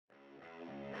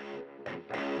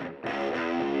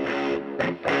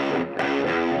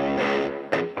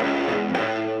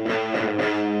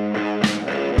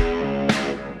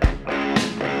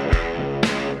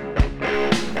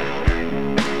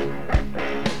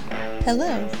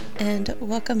Hello, and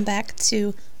welcome back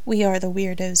to We Are the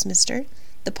Weirdos, Mister,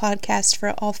 the podcast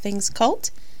for all things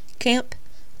cult, camp,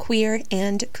 queer,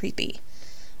 and creepy.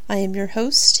 I am your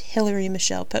host, Hillary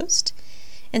Michelle Post,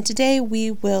 and today we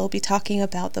will be talking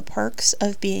about the perks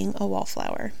of being a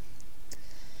wallflower.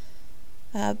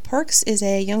 Perks is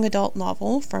a young adult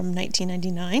novel from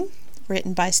 1999,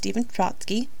 written by Stephen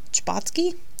Chbosky.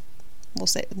 We'll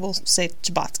say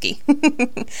Chbosky,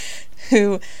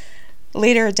 who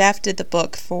later adapted the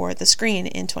book for the screen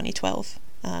in 2012.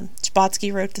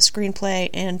 Chbosky wrote the screenplay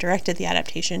and directed the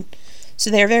adaptation, so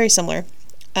they are very similar.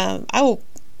 I will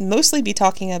mostly be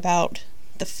talking about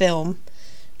the film,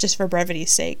 just for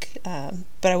brevity's sake,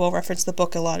 but I will reference the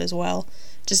book a lot as well,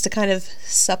 just to kind of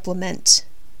supplement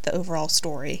the overall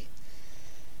story.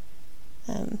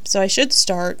 So I should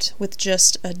start with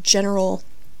just a general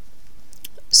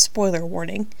spoiler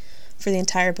warning for the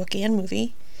entire book and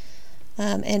movie.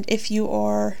 And if you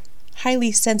are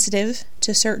highly sensitive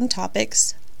to certain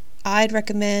topics, I'd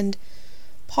recommend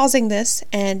pausing this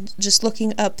and just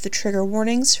looking up the trigger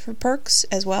warnings for Perks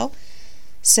as well,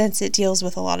 since it deals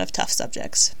with a lot of tough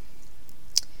subjects.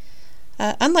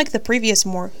 Unlike the previous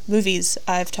movies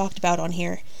I've talked about on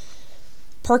here,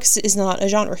 Perks is not a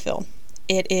genre film.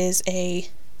 It is a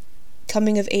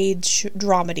coming-of-age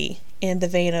dramedy in the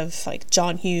vein of like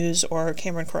John Hughes or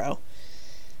Cameron Crowe.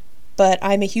 But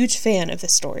I'm a huge fan of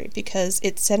this story because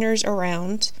it centers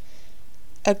around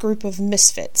a group of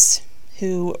misfits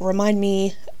who remind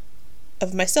me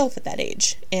of myself at that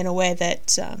age in a way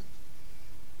that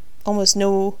almost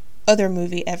no other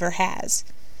movie ever has.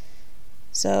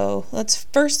 So let's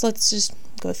just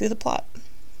go through the plot.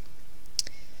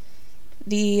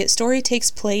 The story takes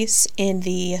place in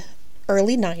the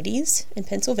early 90s in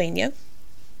Pennsylvania.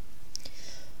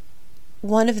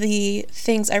 One of the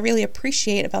things I really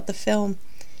appreciate about the film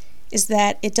is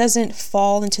that it doesn't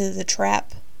fall into the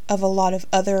trap of a lot of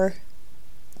other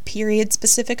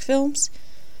period-specific films,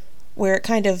 where it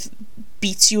kind of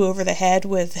beats you over the head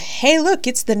with, hey, look,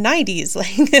 it's the 90s.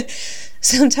 Like,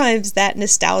 sometimes that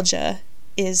nostalgia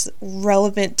is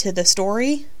relevant to the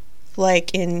story,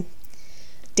 like in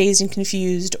Dazed and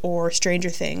Confused or Stranger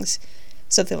Things,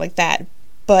 something like that,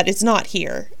 but it's not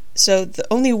here. So the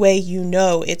only way you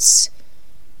know it's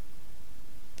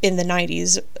in the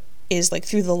 90s is like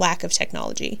through the lack of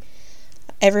technology.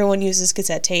 Everyone uses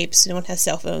cassette tapes, no one has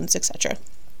cell phones, etc.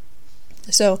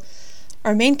 So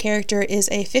our main character is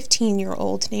a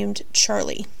 15-year-old named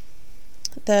Charlie.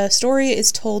 The story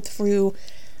is told through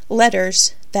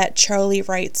letters that Charlie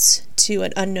writes to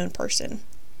an unknown person.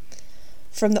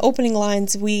 From the opening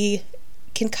lines, we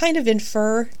can kind of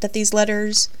infer that these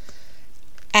letters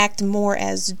act more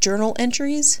as journal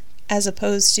entries as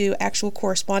opposed to actual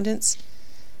correspondence.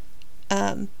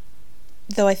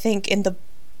 Though I think in the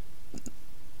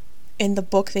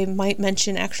book they might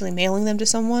mention actually mailing them to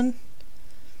someone.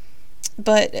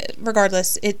 But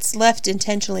regardless, it's left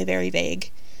intentionally very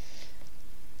vague.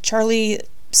 Charlie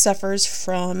suffers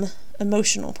from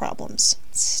emotional problems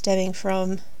stemming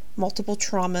from multiple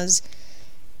traumas,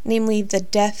 namely the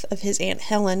death of his Aunt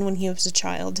Helen when he was a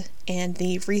child, and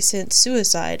the recent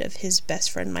suicide of his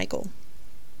best friend Michael.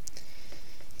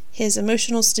 His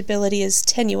emotional stability is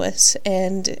tenuous,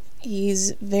 and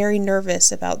he's very nervous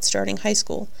about starting high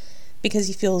school because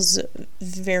he feels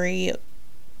very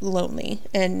lonely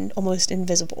and almost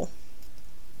invisible.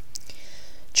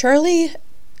 Charlie,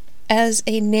 as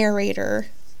a narrator,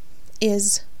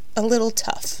 is a little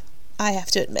tough, I have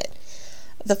to admit.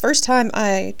 The first time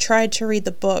I tried to read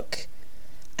the book,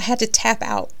 I had to tap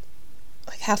out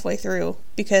like halfway through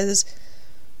because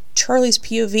Charlie's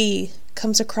POV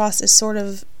comes across as sort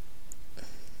of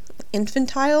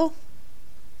infantile,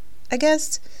 I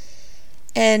guess,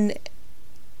 and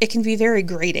it can be very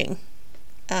grating.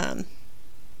 And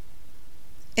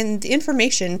the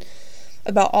information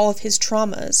about all of his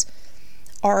traumas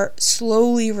are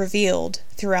slowly revealed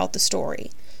throughout the story,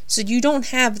 so you don't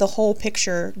have the whole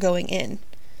picture going in.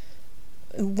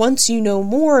 Once you know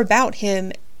more about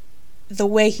him, the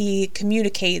way he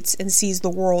communicates and sees the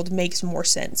world makes more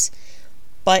sense.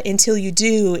 But until you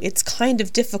do, it's kind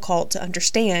of difficult to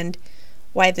understand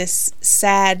why this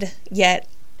sad yet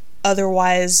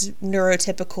otherwise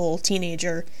neurotypical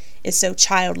teenager is so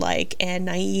childlike and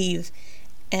naive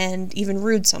and even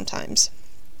rude sometimes.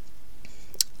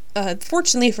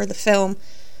 Fortunately for the film,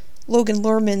 Logan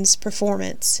Lerman's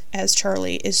performance as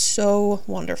Charlie is so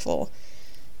wonderful.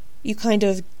 You kind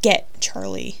of get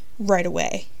Charlie right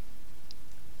away.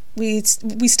 We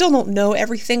still don't know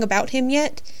everything about him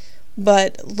yet,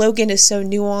 but Logan is so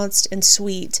nuanced and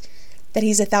sweet that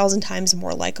he's 1,000 times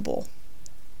more likable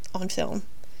on film.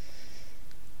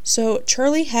 So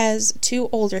Charlie has two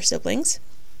older siblings.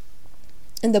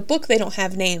 In the book, they don't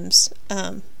have names,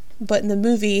 but in the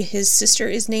movie, his sister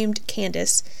is named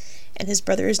Candace, and his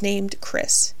brother is named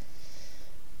Chris.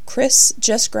 Chris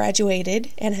just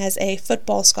graduated and has a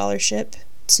football scholarship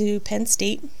to Penn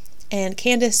State, and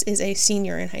Candace is a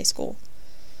senior in high school.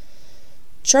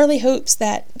 Charlie hopes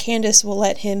that Candace will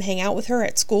let him hang out with her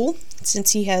at school,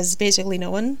 since he has basically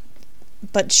no one,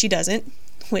 but she doesn't,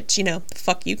 which,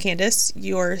 fuck you, Candace.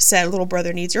 Your sad little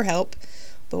brother needs your help,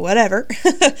 but whatever.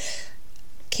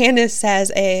 Candace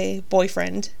has a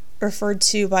boyfriend, referred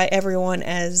to by everyone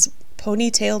as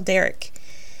Ponytail Derek.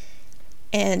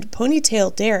 And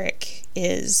Ponytail Derek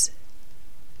is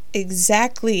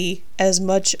exactly as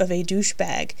much of a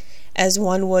douchebag as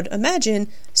one would imagine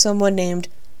someone named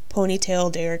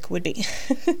Ponytail Derek would be.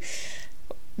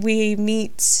 We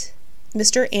meet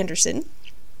Mr. Anderson,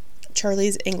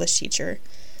 Charlie's English teacher,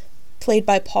 played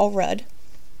by Paul Rudd.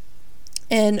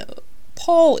 And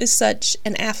Paul is such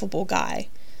an affable guy.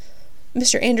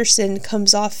 Mr. Anderson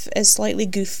comes off as slightly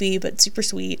goofy but super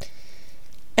sweet.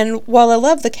 And while I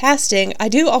love the casting, I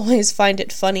do always find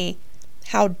it funny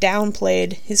how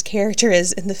downplayed his character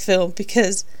is in the film,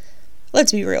 because,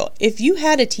 let's be real, if you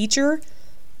had a teacher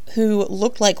who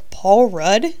looked like Paul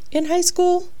Rudd in high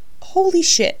school, holy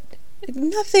shit,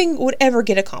 nothing would ever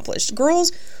get accomplished.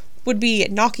 Girls would be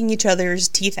knocking each other's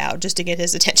teeth out just to get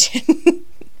his attention.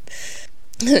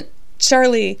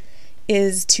 Charlie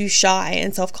is too shy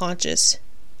and self-conscious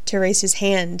to raise his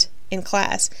hand in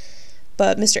class,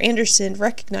 but Mr. Anderson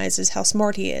recognizes how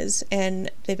smart he is,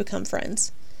 and they become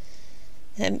friends.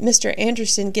 And Mr.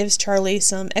 Anderson gives Charlie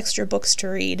some extra books to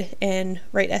read and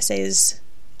write essays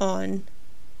on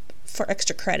for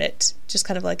extra credit, just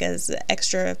kind of like as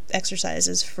extra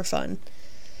exercises for fun.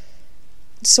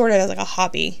 Sort of as like a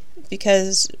hobby,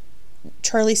 because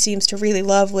Charlie seems to really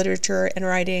love literature and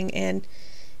writing, and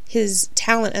his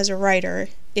talent as a writer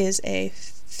is a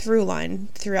through line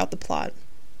throughout the plot.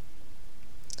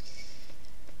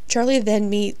 Charlie then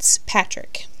meets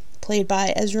Patrick, played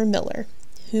by Ezra Miller,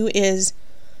 who is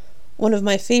one of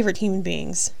my favorite human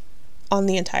beings on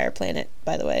the entire planet,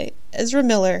 by the way. Ezra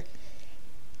Miller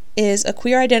is a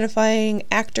queer-identifying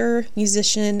actor,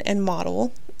 musician, and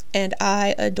model, and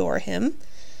I adore him.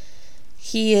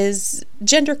 He is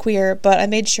genderqueer, but I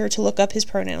made sure to look up his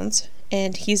pronouns,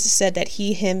 and he's said that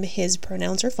he, him, his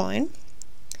pronouns are fine.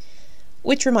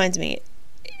 Which reminds me,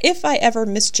 if I ever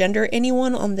misgender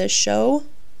anyone on this show,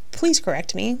 please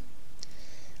correct me.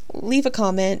 Leave a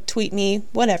comment, tweet me,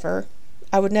 whatever.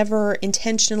 I would never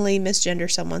intentionally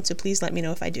misgender someone, so please let me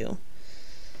know if I do.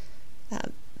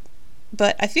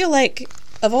 But I feel like,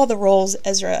 of all the roles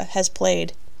Ezra has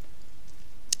played,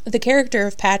 the character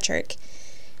of Patrick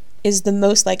is the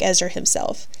most like Ezra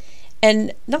himself.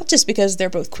 And not just because they're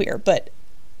both queer, but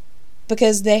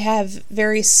because they have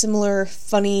very similar,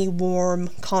 funny, warm,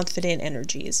 confident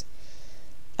energies.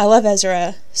 I love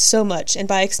Ezra so much, and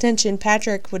by extension,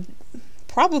 Patrick would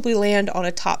probably land on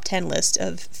a top 10 list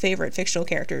of favorite fictional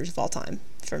characters of all time,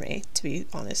 for me, to be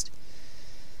honest.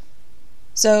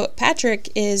 So, Patrick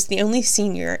is the only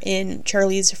senior in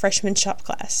Charlie's freshman shop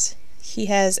class. He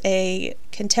has a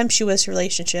contemptuous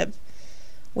relationship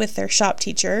with their shop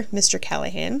teacher, Mr.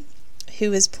 Callahan,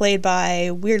 who is played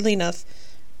by, weirdly enough,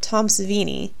 Tom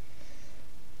Savini.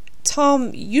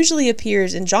 Tom usually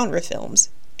appears in genre films,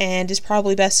 and is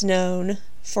probably best known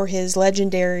for his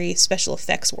legendary special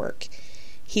effects work.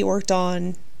 He worked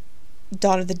on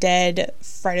Dawn of the Dead,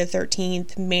 Friday the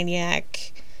 13th,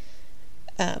 Maniac,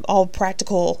 all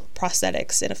practical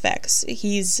prosthetics and effects.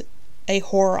 He's a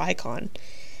horror icon.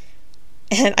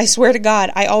 And I swear to God,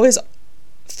 I always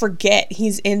forget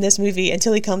he's in this movie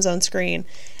until he comes on screen.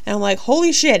 And I'm like,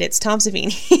 holy shit, it's Tom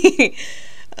Savini.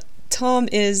 Tom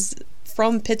is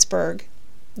from Pittsburgh,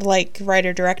 like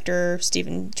writer-director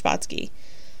Steven Chbosky.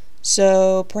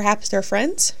 So perhaps they're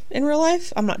friends in real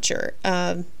life? I'm not sure.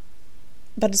 But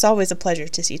it's always a pleasure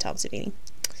to see Tom Savini.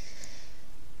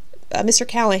 Mr.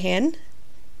 Callahan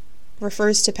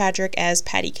refers to Patrick as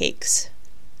Patty Cakes,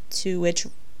 to which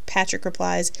Patrick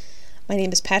replies, "My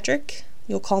name is Patrick.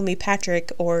 You'll call me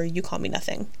Patrick, or you call me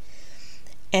nothing."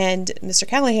 And Mr.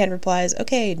 Callahan replies,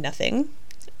 "Okay, nothing."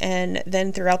 And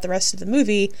then throughout the rest of the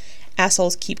movie,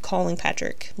 assholes keep calling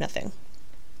Patrick nothing.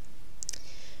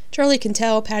 Charlie can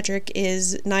tell Patrick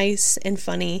is nice and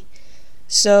funny,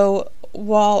 so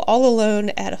while all alone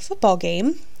at a football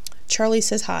game, Charlie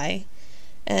says hi,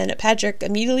 and Patrick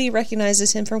immediately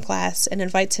recognizes him from class and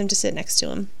invites him to sit next to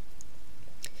him.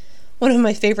 One of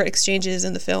my favorite exchanges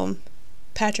in the film,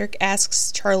 Patrick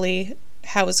asks Charlie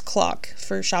how his clock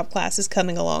for shop class is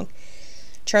coming along.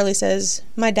 Charlie says,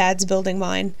 "My dad's building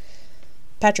mine."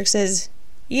 Patrick says,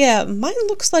 "Yeah, mine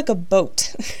looks like a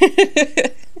boat."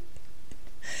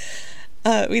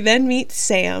 We then meet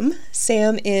Sam.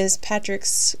 Sam is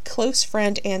Patrick's close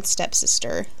friend and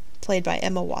stepsister, played by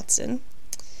Emma Watson.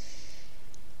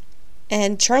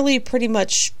 And Charlie pretty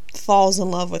much falls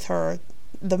in love with her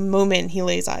the moment he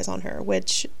lays eyes on her,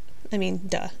 which, I mean,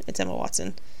 duh, it's Emma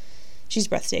Watson. She's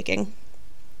breathtaking.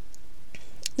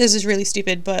 This is really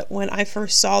stupid, but when I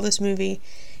first saw this movie,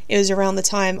 it was around the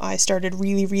time I started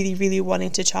really, really, really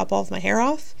wanting to chop all of my hair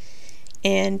off,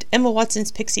 and Emma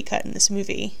Watson's pixie cut in this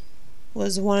movie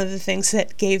was one of the things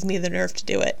that gave me the nerve to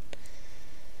do it.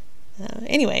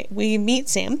 Anyway, we meet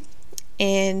Sam,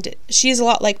 and she's a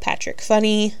lot like Patrick.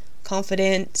 Funny,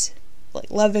 confident, like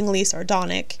lovingly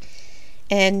sardonic,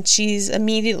 and she's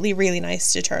immediately really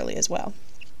nice to Charlie as well.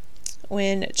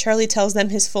 When Charlie tells them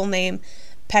his full name,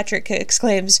 Patrick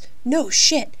exclaims, "No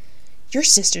shit! Your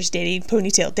sister's dating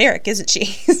Ponytail Derek, isn't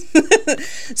she?"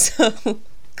 So,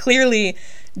 clearly,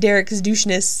 Derek's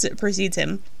doucheness precedes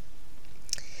him.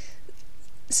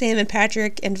 Sam and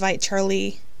Patrick invite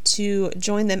Charlie to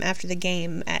join them after the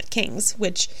game at King's,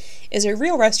 which is a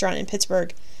real restaurant in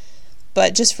Pittsburgh,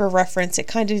 but just for reference, it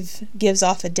kind of gives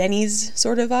off a Denny's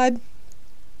sort of vibe,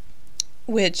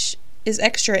 which is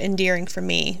extra endearing for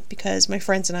me because my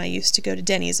friends and I used to go to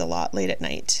Denny's a lot late at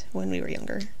night when we were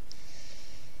younger.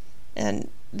 And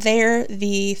there,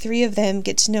 the three of them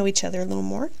get to know each other a little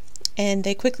more, and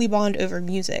they quickly bond over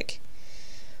music.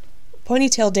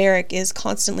 Ponytail Derek is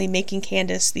constantly making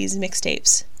Candace these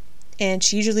mixtapes, and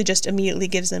she usually just immediately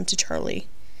gives them to Charlie.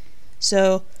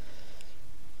 So,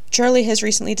 Charlie has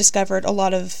recently discovered a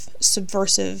lot of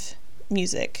subversive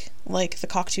music, like the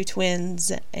Cocteau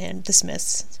Twins and the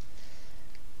Smiths.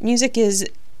 Music is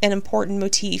an important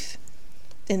motif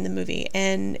in the movie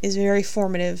and is very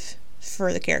formative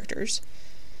for the characters.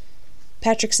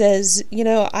 Patrick says,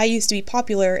 I used to be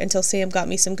popular until Sam got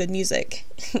me some good music.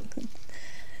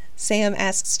 Sam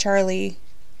asks Charlie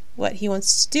what he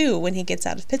wants to do when he gets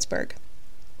out of Pittsburgh.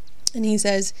 And he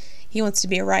says he wants to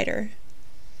be a writer.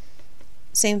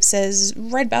 Sam says,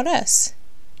 "Write about us."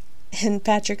 And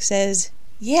Patrick says,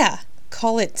 "Yeah,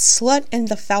 call it Slut and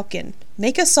the Falcon.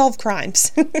 Make us solve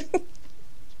crimes."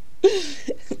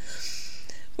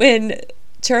 When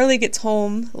Charlie gets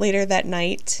home later that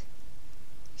night,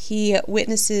 he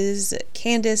witnesses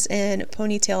Candace and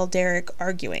Ponytail Derek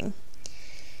arguing.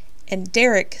 And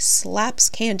Derek slaps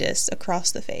Candace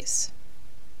across the face.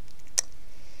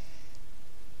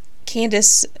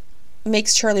 Candace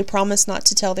makes Charlie promise not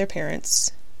to tell their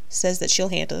parents, says that she'll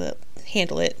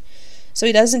handle it. So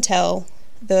he doesn't tell,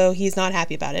 though he's not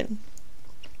happy about it.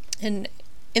 And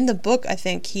in the book, I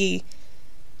think he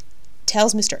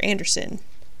tells Mr. Anderson,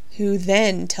 who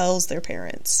then tells their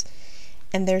parents.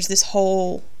 And there's this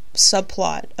whole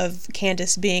subplot of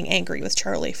Candace being angry with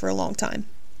Charlie for a long time.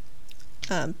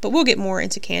 But we'll get more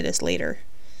into Candace later.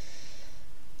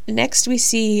 Next, we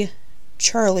see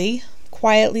Charlie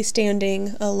quietly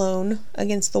standing alone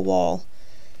against the wall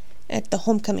at the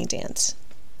homecoming dance.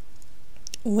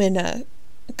 When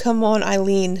Come On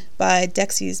Eileen by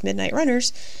Dexy's Midnight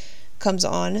Runners comes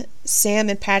on, Sam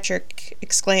and Patrick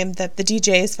exclaim that the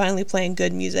DJ is finally playing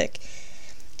good music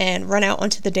and run out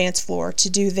onto the dance floor to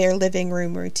do their living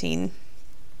room routine,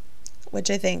 which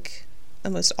I think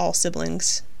almost all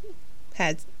siblings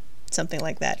had something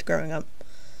like that growing up.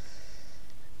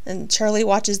 And Charlie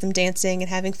watches them dancing and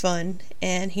having fun,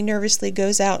 and he nervously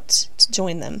goes out to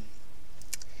join them.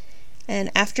 And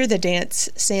after the dance,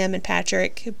 Sam and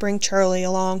Patrick bring Charlie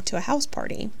along to a house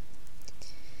party.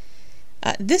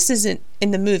 This isn't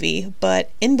in the movie,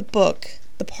 but in the book,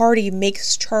 the party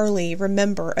makes Charlie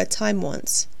remember a time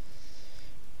once,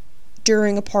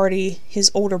 during a party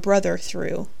his older brother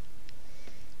threw,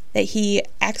 that he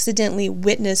accidentally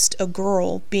witnessed a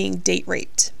girl being date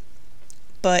raped,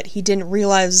 but he didn't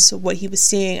realize what he was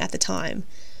seeing at the time,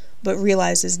 but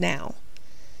realizes now.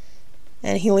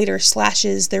 And he later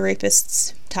slashes the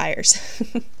rapist's tires,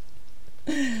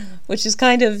 which is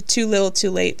kind of too little too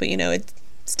late, but it's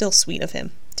still sweet of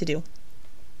him to do.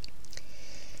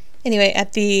 Anyway,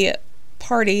 at the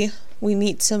party, we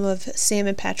meet some of Sam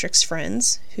and Patrick's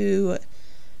friends, who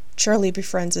Charlie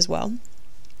befriends as well.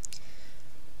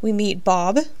 We meet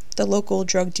Bob, the local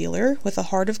drug dealer with a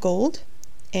heart of gold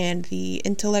and the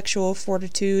intellectual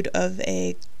fortitude of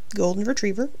a golden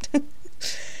retriever.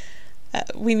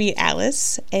 We meet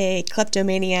Alice, a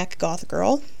kleptomaniac goth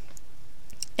girl,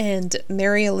 and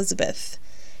Mary Elizabeth,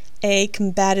 a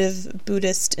combative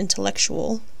Buddhist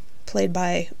intellectual, played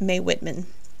by Mae Whitman.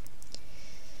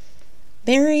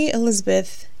 Mary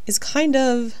Elizabeth is kind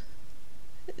of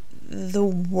the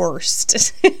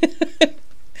worst.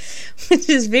 which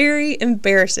is very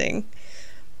embarrassing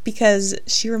because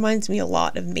she reminds me a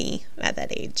lot of me at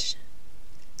that age.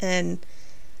 And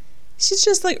she's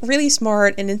just like really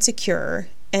smart and insecure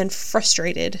and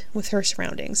frustrated with her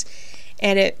surroundings.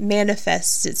 And it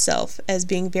manifests itself as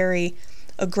being very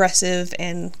aggressive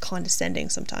and condescending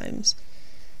sometimes.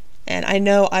 And I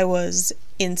know I was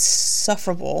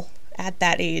insufferable at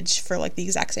that age for like the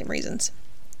exact same reasons.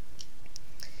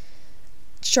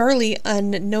 Charlie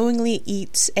unknowingly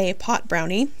eats a pot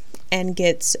brownie and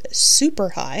gets super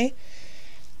high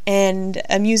and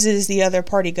amuses the other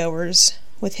partygoers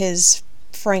with his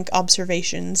frank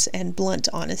observations and blunt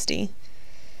honesty.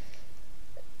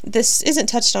 This isn't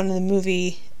touched on in the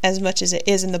movie as much as it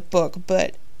is in the book,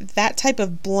 but that type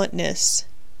of bluntness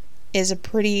is a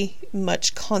pretty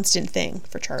much constant thing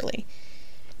for Charlie.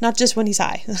 Not just when he's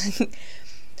high.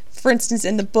 For instance,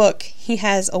 in the book, he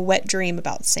has a wet dream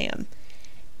about Sam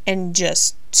and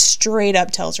just straight up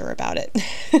tells her about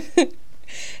it.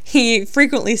 He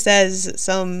frequently says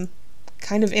some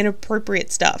kind of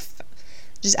inappropriate stuff,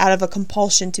 just out of a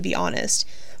compulsion to be honest,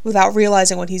 without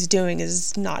realizing what he's doing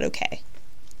is not okay.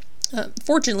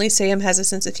 Fortunately, Sam has a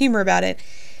sense of humor about it,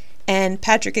 and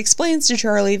Patrick explains to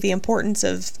Charlie the importance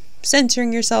of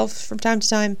censoring yourself from time to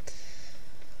time,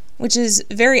 which is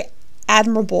very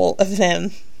admirable of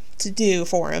them to do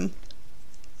for him.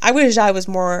 I wish I was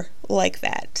more like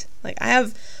that. Like, I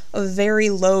have a very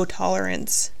low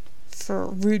tolerance for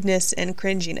rudeness and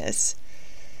cringiness.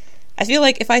 I feel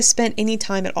like if I spent any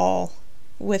time at all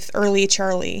with early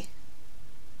Charlie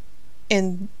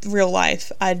in real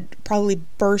life, I'd probably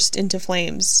burst into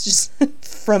flames just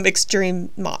from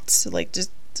extreme mots. Like, just,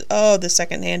 the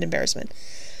secondhand embarrassment.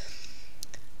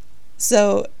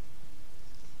 So,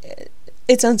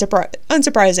 it's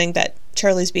unsurprising that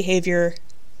Charlie's behavior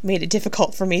made it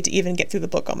difficult for me to even get through the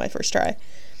book on my first try.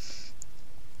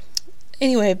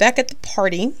 Anyway, back at the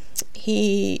party,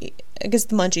 he gets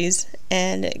the munchies,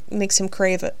 and it makes him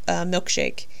crave a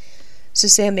milkshake. So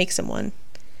Sam makes him one.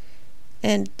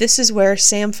 And this is where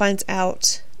Sam finds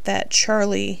out that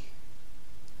Charlie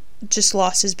just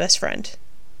lost his best friend,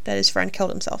 that his friend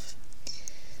killed himself.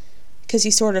 Because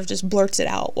he sort of just blurts it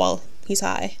out while he's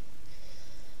high.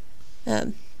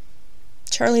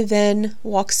 Charlie then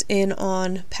walks in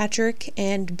on Patrick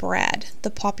and Brad, the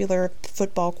popular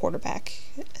football quarterback,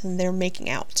 and they're making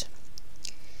out.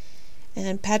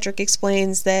 And Patrick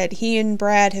explains that he and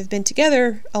Brad have been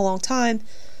together a long time,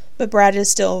 but Brad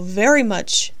is still very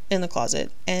much in the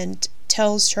closet and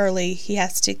tells Charlie he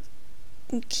has to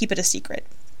keep it a secret.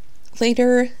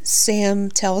 Later, Sam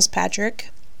tells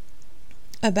Patrick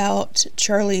about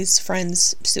Charlie's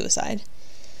friend's suicide.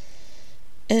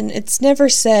 And it's never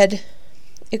said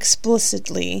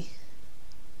explicitly,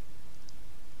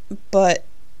 but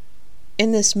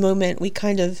in this moment we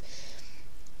kind of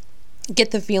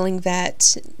get the feeling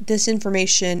that this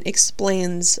information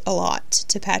explains a lot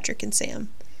to Patrick and Sam.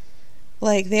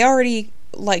 Like, they already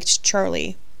liked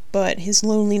Charlie, but his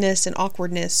loneliness and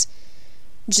awkwardness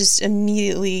just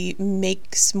immediately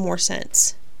makes more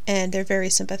sense, and they're very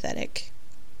sympathetic.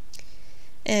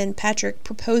 And Patrick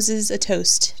proposes a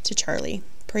toast to Charlie,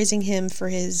 praising him for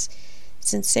his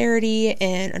sincerity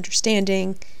and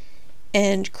understanding,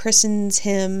 and christens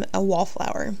him a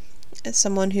wallflower, as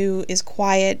someone who is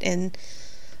quiet and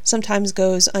sometimes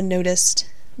goes unnoticed,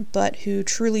 but who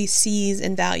truly sees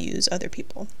and values other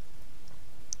people.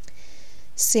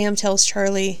 Sam tells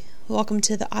Charlie, "Welcome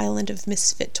to the island of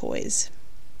misfit toys,"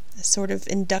 a sort of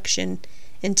induction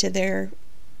into their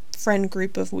friend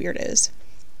group of weirdos.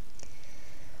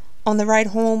 On the ride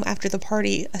home after the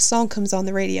party, a song comes on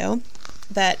the radio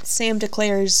that Sam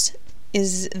declares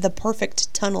is the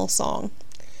perfect tunnel song.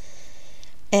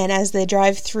 And as they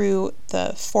drive through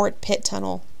the Fort Pitt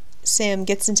tunnel, Sam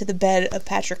gets into the bed of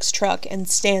Patrick's truck and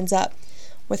stands up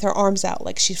with her arms out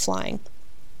like she's flying.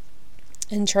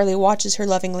 And Charlie watches her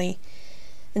lovingly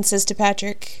and says to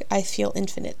Patrick, "I feel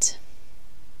infinite."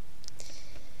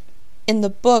 In the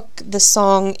book, the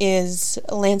song is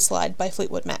Landslide by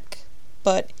Fleetwood Mac.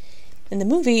 But in the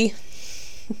movie,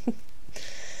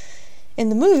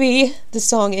 the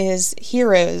song is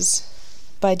Heroes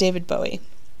by David Bowie.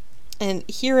 And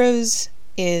Heroes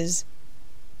is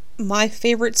my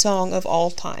favorite song of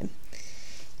all time.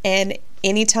 And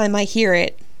anytime I hear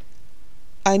it,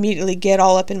 I immediately get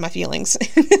all up in my feelings.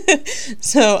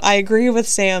 So I agree with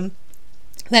Sam.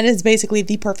 That is basically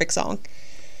the perfect song.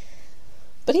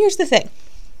 But here's the thing.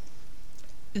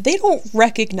 They don't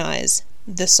recognize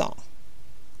the song.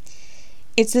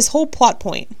 It's this whole plot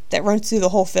point that runs through the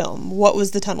whole film. What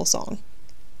was the tunnel song?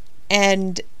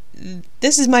 And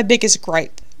this is my biggest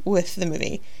gripe with the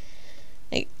movie.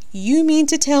 Like, you mean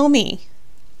to tell me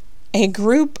a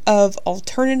group of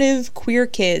alternative queer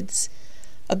kids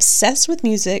obsessed with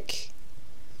music,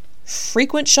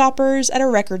 frequent shoppers at a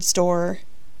record store,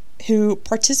 who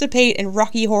participate in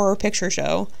Rocky Horror Picture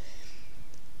Show,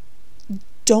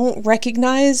 don't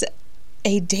recognize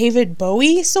a David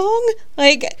Bowie song?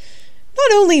 Like,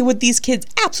 not only would these kids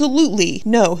absolutely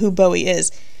know who Bowie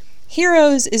is,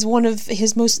 Heroes is one of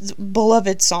his most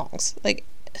beloved songs. Like,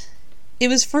 it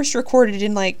was first recorded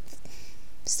in,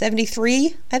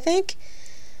 73, I think.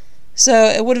 So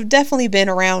it would have definitely been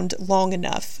around long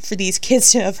enough for these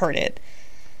kids to have heard it.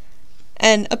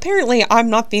 And apparently I'm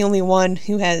not the only one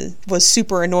who was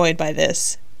super annoyed by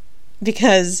this,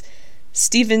 because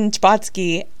Steven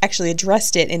Chbosky actually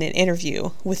addressed it in an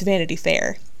interview with Vanity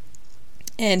Fair.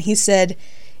 And he said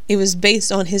it was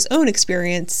based on his own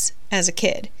experience as a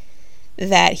kid,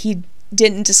 that he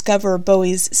didn't discover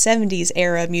Bowie's 70s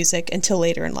era music until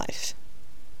later in life.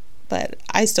 But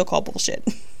I still call bullshit.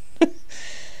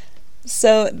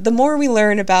 So the more we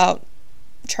learn about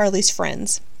Charlie's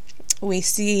friends, we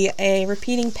see a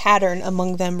repeating pattern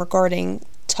among them regarding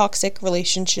toxic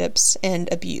relationships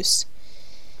and abuse.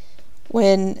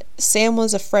 When Sam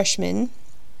was a freshman,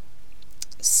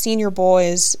 senior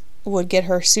boys would get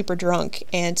her super drunk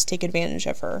and take advantage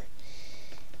of her.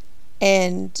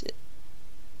 And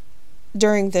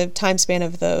during the time span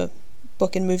of the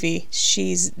book and movie,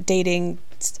 she's dating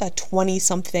a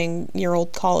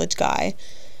 20-something-year-old college guy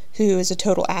who is a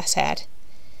total asshat.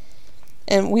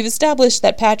 And we've established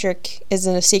that Patrick is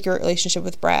in a secret relationship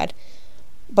with Brad.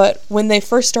 But when they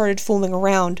first started fooling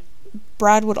around,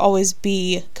 Brad would always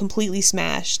be completely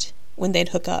smashed when they'd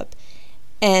hook up,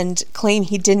 and claim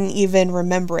he didn't even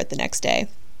remember it the next day.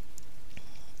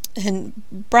 And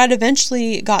Brad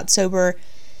eventually got sober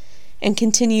and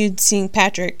continued seeing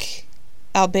Patrick,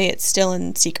 albeit still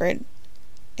in secret.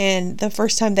 And the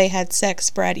first time they had sex,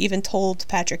 Brad even told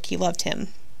Patrick he loved him.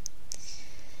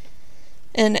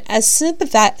 And as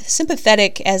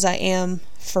sympathetic as I am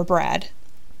for Brad,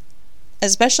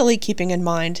 especially keeping in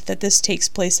mind that this takes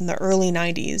place in the early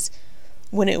 90s,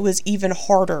 when it was even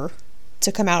harder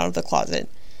to come out of the closet,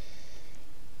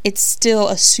 it's still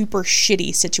a super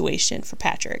shitty situation for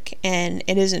Patrick, and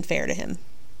it isn't fair to him.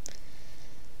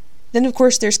 Then, of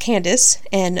course, there's Candace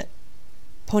and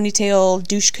ponytail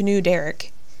douche canoe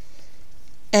Derek.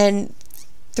 And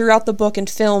throughout the book and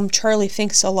film, Charlie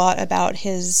thinks a lot about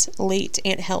his late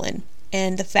Aunt Helen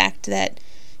and the fact that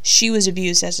she was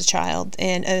abused as a child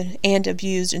and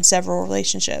abused in several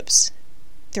relationships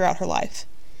throughout her life.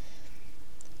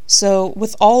 So,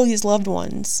 with all these loved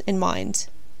ones in mind,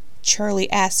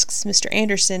 Charlie asks Mr.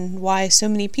 Anderson why so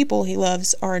many people he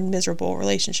loves are in miserable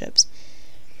relationships.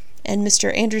 And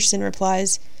Mr. Anderson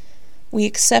replies, "We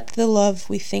accept the love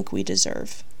we think we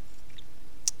deserve."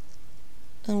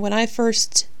 And when I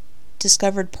first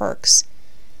discovered Perks,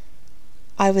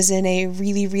 I was in a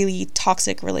really, really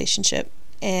toxic relationship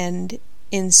and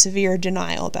in severe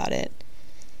denial about it.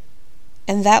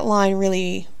 And that line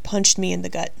really punched me in the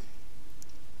gut.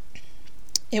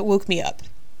 It woke me up.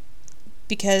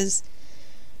 Because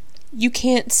you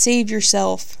can't save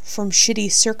yourself from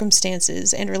shitty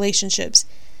circumstances and relationships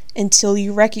until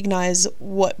you recognize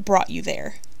what brought you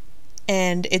there.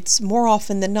 And it's more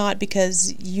often than not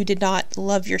because you did not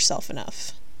love yourself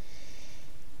enough.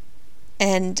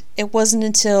 And it wasn't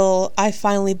until I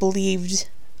finally believed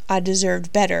I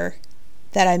deserved better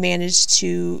that I managed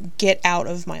to get out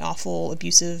of my awful,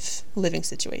 abusive living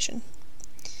situation.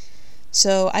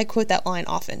 So I quote that line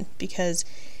often because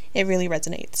it really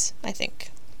resonates, I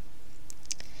think.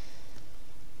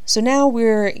 So now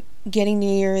we're getting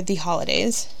near the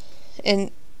holidays.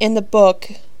 And in the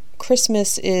book,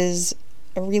 Christmas is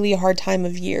a really hard time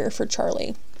of year for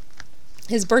Charlie.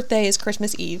 His birthday is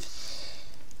Christmas Eve,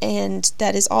 and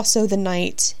that is also the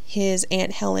night his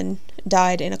Aunt Helen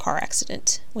died in a car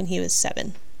accident when he was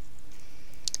 7.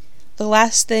 The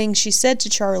last thing she said to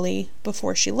Charlie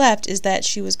before she left is that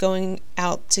she was going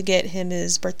out to get him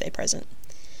his birthday present.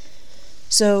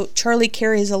 So Charlie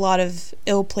carries a lot of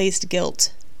ill-placed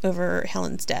guilt over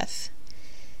Helen's death.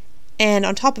 And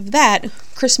on top of that,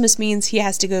 Christmas means he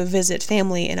has to go visit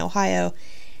family in Ohio,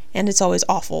 and it's always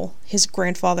awful. His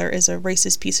grandfather is a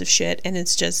racist piece of shit, and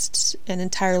it's just an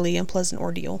entirely unpleasant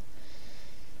ordeal.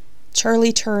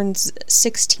 Charlie turns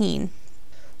 16,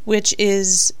 which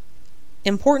is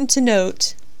important to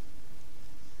note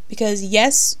because,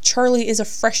 yes, Charlie is a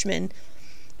freshman,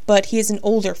 but he is an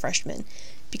older freshman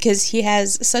because he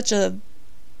has such a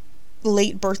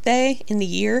late birthday in the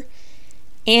year,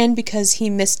 and because he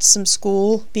missed some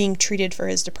school being treated for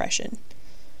his depression.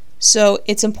 So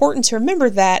it's important to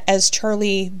remember that as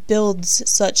Charlie builds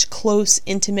such close,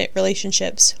 intimate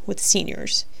relationships with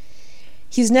seniors.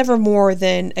 he's never more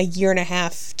than a year and a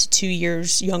half to 2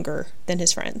 years younger than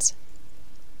his friends.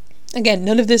 Again,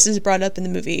 none of this is brought up in the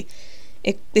movie,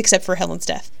 except for Helen's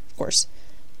death, of course.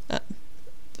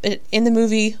 In the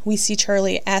movie, we see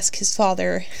Charlie ask his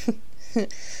father, who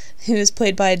is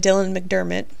played by Dylan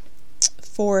McDermott,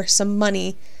 for some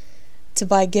money to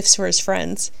buy gifts for his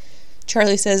friends.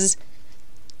 Charlie says,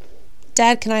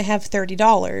 "Dad, can I have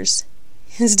 $30?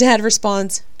 His dad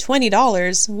responds,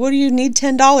 "$20? What do you need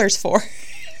 $10 for?"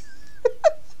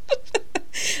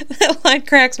 That line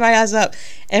cracks my ass up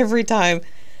every time.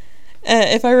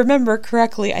 If I remember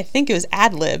correctly, I think it was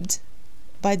ad-libbed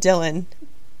by Dylan,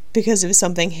 because it was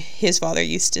something his father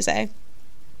used to say.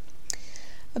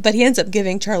 But he ends up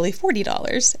giving Charlie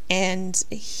 $40, and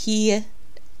he,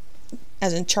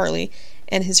 as in Charlie,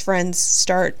 and his friends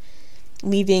start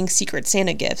leaving Secret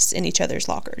Santa gifts in each other's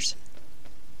lockers.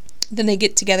 Then they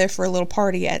get together for a little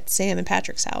party at Sam and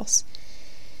Patrick's house.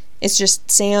 It's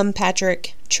just Sam,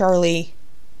 Patrick, Charlie,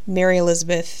 Mary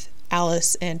Elizabeth,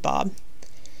 Alice, and Bob.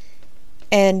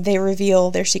 And they reveal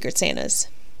their Secret Santas.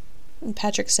 And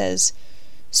Patrick says,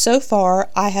 "So far,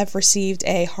 I have received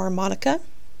a harmonica,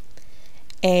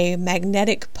 a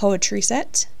magnetic poetry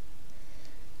set,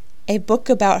 a book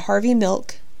about Harvey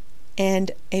Milk,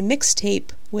 and a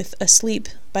mixtape with Asleep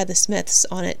by the Smiths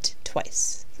on it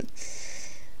twice.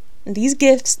 These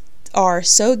gifts are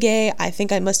so gay, I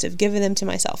think I must have given them to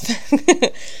myself."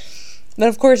 But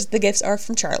of course, the gifts are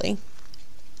from Charlie.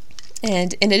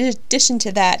 And in addition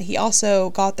to that, he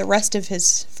also got the rest of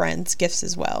his friends gifts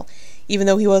as well, even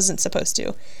though he wasn't supposed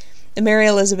to. And Mary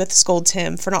Elizabeth scolds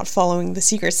him for not following the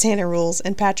Secret Santa rules,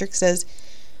 and Patrick says,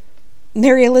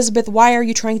 "Mary Elizabeth, why are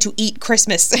you trying to eat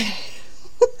Christmas?"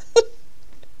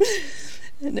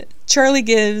 And Charlie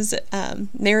gives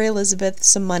Mary Elizabeth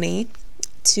some money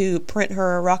to print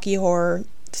her a Rocky Horror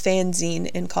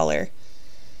fanzine in color.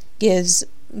 Gives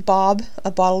Bob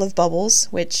a bottle of bubbles,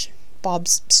 which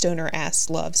Bob's stoner ass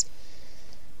loves.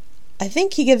 I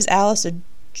think he gives Alice a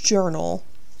journal,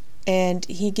 and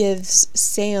he gives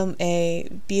Sam a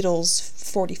Beatles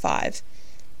 45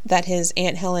 that his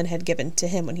Aunt Helen had given to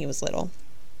him when he was little.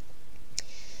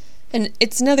 And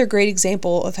it's another great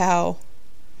example of how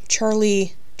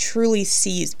Charlie truly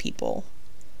sees people.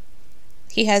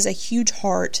 He has a huge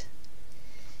heart,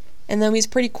 and though he's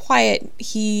pretty quiet,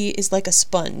 he is like a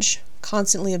sponge,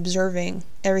 constantly observing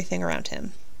everything around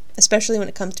him, especially when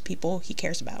it comes to people he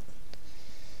cares about.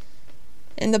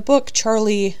 In the book,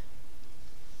 Charlie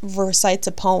recites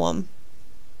a poem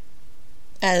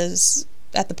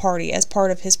at the party as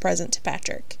part of his present to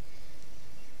Patrick.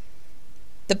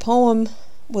 The poem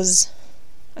was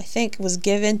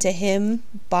given to him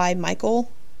by Michael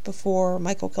before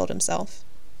Michael killed himself.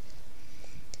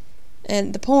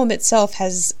 And the poem itself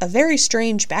has a very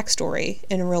strange backstory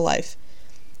in real life.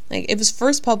 Like, it was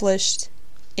first published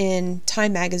in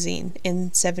Time magazine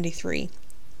in 1973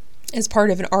 as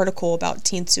part of an article about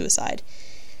teen suicide.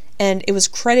 And it was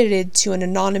credited to an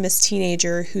anonymous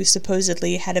teenager who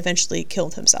supposedly had eventually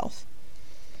killed himself.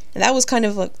 And that was kind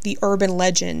of like the urban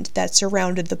legend that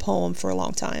surrounded the poem for a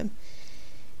long time.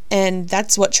 And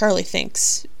that's what Charlie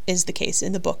thinks is the case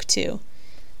in the book, too.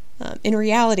 In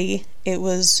reality, it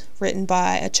was written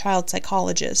by a child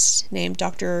psychologist named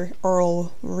Dr.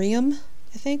 Earl Rheum,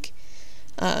 I think.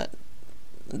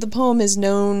 The poem is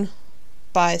known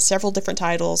by several different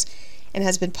titles and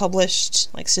has been published,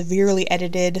 like, severely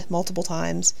edited multiple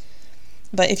times.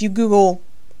 But if you Google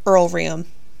Earl Rheum,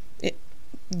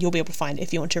 you'll be able to find it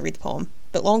if you want to read the poem.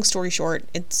 But long story short,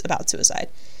 it's about suicide.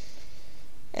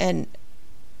 And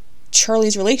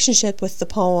Charlie's relationship with the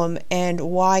poem and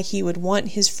why he would want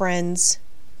his friends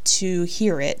to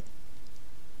hear it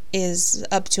is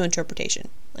up to interpretation.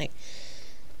 Like,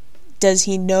 does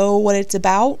he know what it's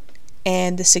about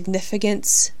and the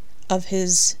significance of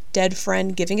his dead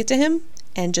friend giving it to him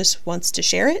and just wants to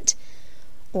share it?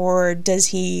 Or does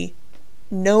he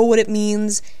know what it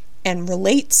means and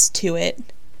relates to it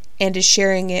and is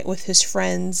sharing it with his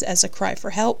friends as a cry for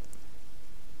help?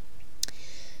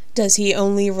 Does he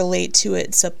only relate to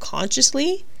it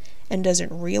subconsciously and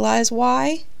doesn't realize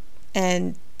why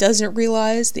and doesn't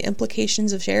realize the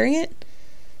implications of sharing it?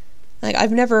 Like,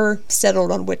 I've never settled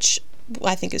on which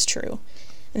I think is true.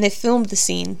 And they filmed the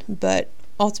scene, but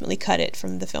ultimately cut it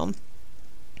from the film.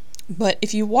 But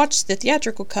if you watch the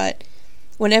theatrical cut,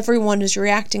 when everyone is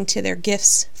reacting to their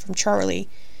gifts from Charlie,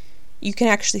 you can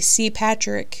actually see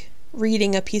Patrick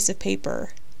reading a piece of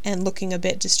paper and looking a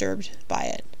bit disturbed by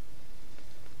it.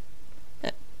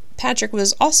 Patrick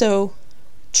was also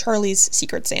Charlie's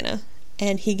Secret Santa,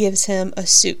 and he gives him a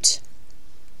suit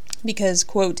because,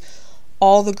 quote,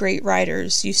 all the great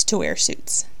writers used to wear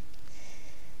suits.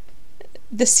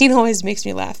 This scene always makes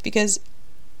me laugh because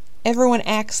everyone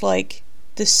acts like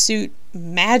the suit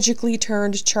magically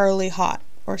turned Charlie hot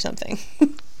or something.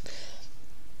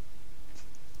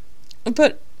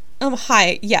 But,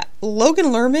 hi, yeah, Logan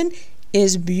Lerman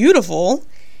is beautiful,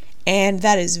 and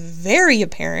that is very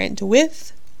apparent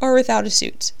with or without a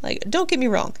suit. Like, don't get me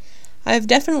wrong, I've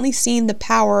definitely seen the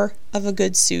power of a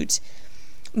good suit,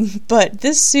 but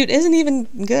this suit isn't even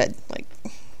good. Like,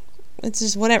 it's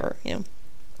just whatever, you know.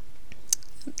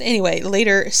 Anyway,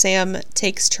 later, Sam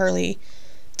takes Charlie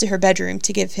to her bedroom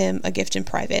to give him a gift in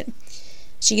private.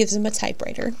 She gives him a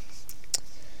typewriter.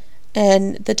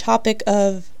 And the topic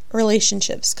of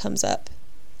relationships comes up.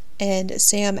 And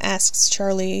Sam asks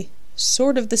Charlie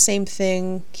sort of the same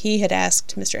thing he had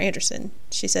asked Mr. Anderson.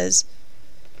 She says,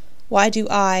 "Why do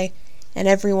I and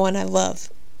everyone I love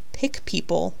pick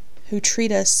people who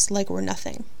treat us like we're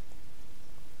nothing?"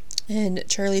 And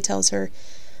Charlie tells her,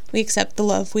 "We accept the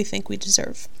love we think we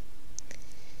deserve."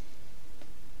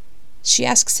 She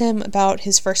asks him about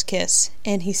his first kiss,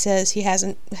 and he says he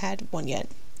hasn't had one yet.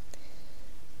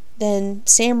 Then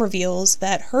Sam reveals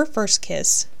that her first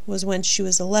kiss was when she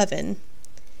was 11,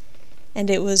 and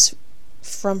it was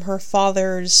from her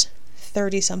father's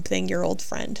 30-something-year-old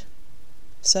friend.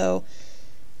 So,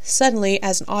 suddenly,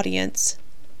 as an audience,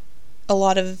 a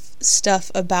lot of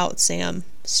stuff about Sam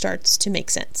starts to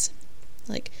make sense.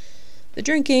 Like, the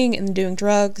drinking and doing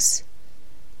drugs,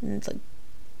 and like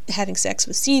having sex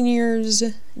with seniors,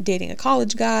 dating a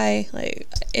college guy, like,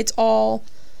 it's all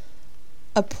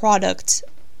a product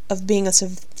of being a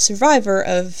survivor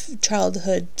of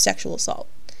childhood sexual assault.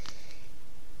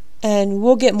 And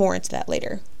we'll get more into that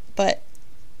later. But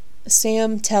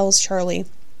Sam tells Charlie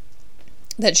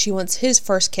that she wants his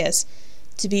first kiss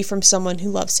to be from someone who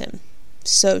loves him.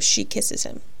 So she kisses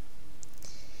him.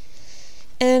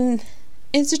 And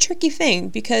it's a tricky thing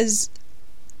because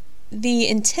the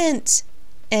intent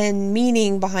and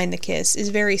meaning behind the kiss is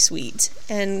very sweet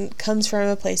and comes from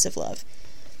a place of love.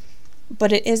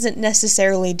 But it isn't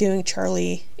necessarily doing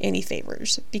Charlie any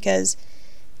favors because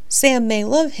Sam may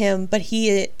love him, but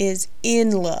he is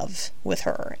in love with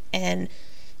her, and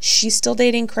she's still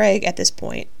dating Craig at this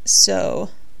point, so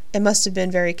it must have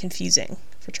been very confusing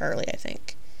for Charlie, I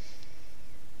think.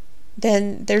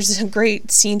 Then there's a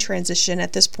great scene transition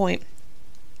at this point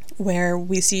where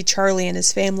we see Charlie and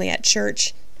his family at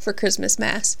church for Christmas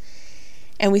Mass,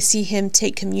 and we see him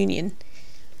take communion.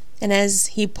 And as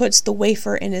he puts the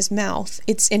wafer in his mouth,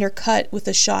 it's intercut with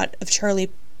a shot of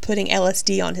Charlie putting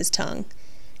LSD on his tongue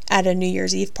at a New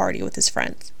Year's Eve party with his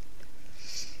friends.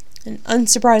 And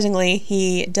unsurprisingly,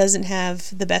 he doesn't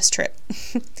have the best trip.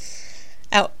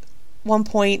 At one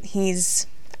point, he's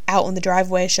out in the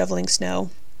driveway shoveling snow.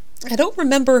 I don't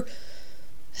remember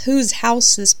whose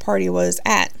house this party was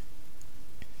at,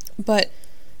 but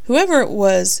whoever it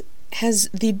was has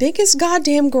the biggest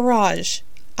goddamn garage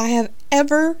I have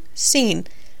ever seen.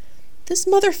 This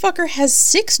motherfucker has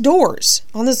 6 doors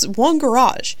on this one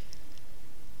garage,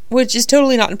 which is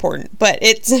totally not important, but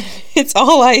it's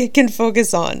all I can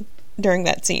focus on during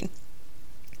that scene.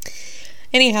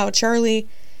 Anyhow, Charlie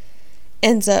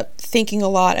ends up thinking a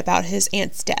lot about his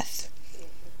aunt's death,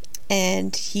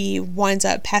 and he winds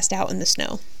up passed out in the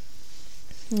snow.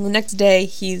 And the next day,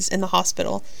 he's in the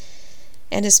hospital,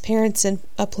 and his parents and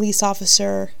a police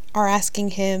officer are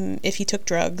asking him if he took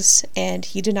drugs, and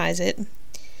he denies it.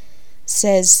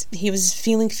 Says he was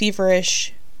feeling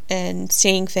feverish and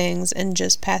seeing things and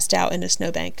just passed out in a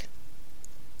snowbank.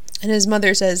 And his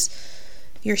mother says,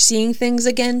 "You're seeing things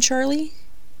again, Charlie?"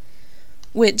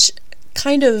 Which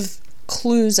kind of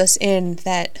clues us in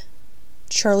that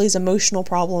Charlie's emotional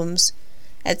problems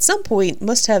at some point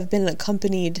must have been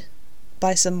accompanied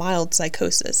by some mild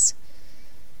psychosis.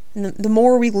 And the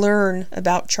more we learn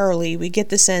about Charlie, we get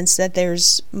the sense that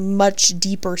there's much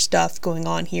deeper stuff going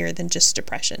on here than just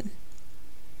depression.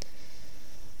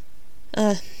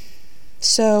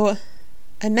 So,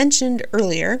 I mentioned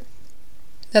earlier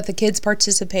that the kids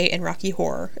participate in Rocky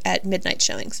Horror at midnight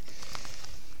showings.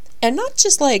 And not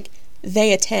just like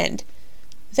they attend,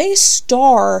 they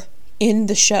star in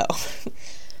the show.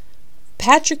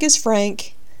 Patrick is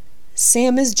Frank,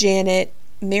 Sam is Janet,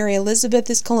 Mary Elizabeth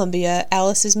is Columbia,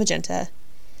 Alice is Magenta,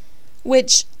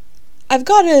 which I've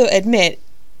got to admit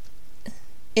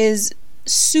is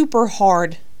super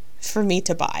hard for me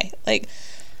to buy. Like,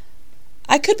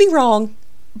 I could be wrong,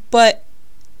 but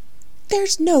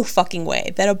there's no fucking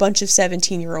way that a bunch of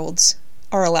 17-year-olds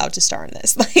are allowed to star in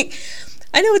this. Like,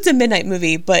 I know it's a midnight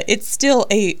movie, but it's still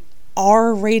a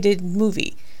R-rated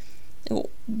movie.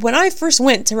 When I first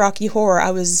went to Rocky Horror,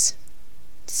 I was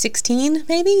 16,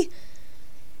 maybe?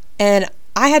 And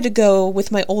I had to go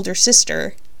with my older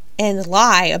sister, and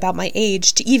lie about my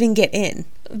age to even get in.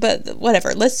 But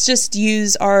whatever, let's just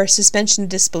use our suspension of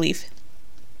disbelief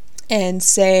and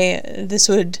say this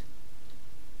would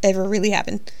ever really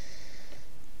happen.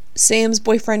 Sam's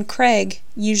boyfriend Craig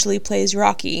usually plays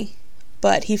Rocky,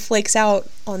 but he flakes out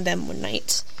on them one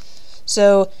night.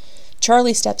 So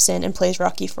Charlie steps in and plays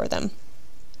Rocky for them,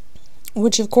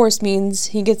 which of course means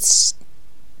he gets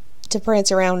to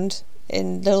prance around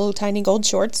in little tiny gold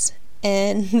shorts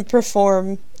and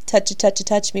perform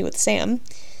touch me with Sam,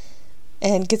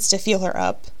 and gets to feel her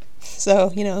up.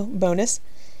 So, bonus.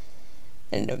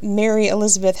 And Mary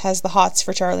Elizabeth has the hots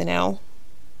for Charlie now,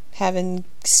 having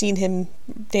seen him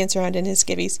dance around in his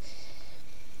skivvies.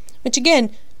 Which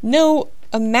again, no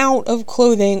amount of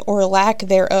clothing or lack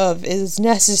thereof is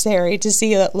necessary to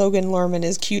see that Logan Lerman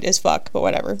is cute as fuck, but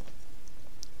whatever.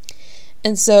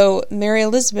 And so Mary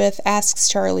Elizabeth asks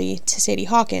Charlie to Sadie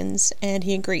Hawkins, and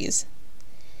he agrees.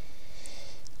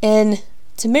 And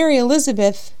to Mary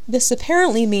Elizabeth, this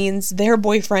apparently means they're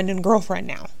boyfriend and girlfriend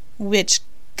now, which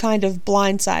kind of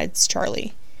blindsides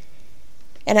Charlie.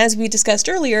 And as we discussed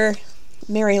earlier,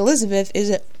 Mary Elizabeth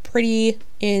is pretty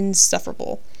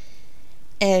insufferable.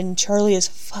 And Charlie is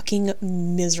fucking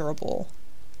miserable.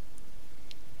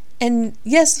 And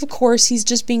yes, of course, he's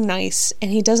just being nice, and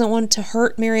he doesn't want to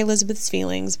hurt Mary Elizabeth's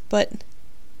feelings, but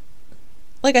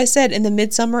like I said in the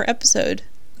Midsummer episode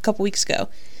a couple weeks ago,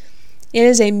 it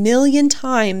is 1,000,000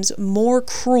 times more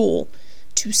cruel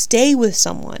to stay with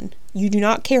someone you do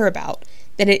not care about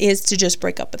than it is to just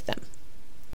break up with them.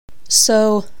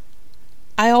 So,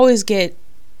 I always get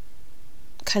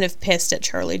kind of pissed at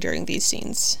Charlie during these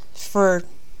scenes for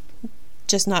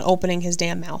just not opening his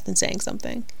damn mouth and saying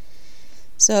something.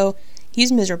 So,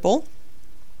 he's miserable,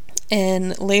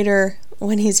 and later,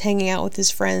 when he's hanging out with his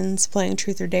friends playing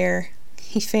Truth or Dare,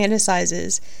 he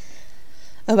fantasizes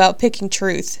about picking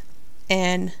truth,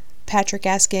 and Patrick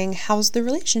asking, "How's the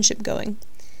relationship going?"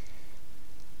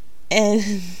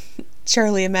 And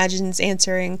Charlie imagines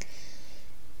answering,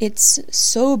 "It's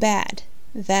so bad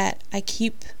that I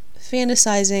keep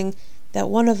fantasizing that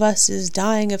one of us is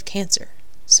dying of cancer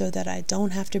so that I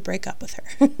don't have to break up with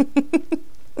her."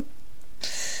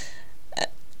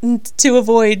 To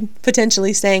avoid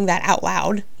potentially saying that out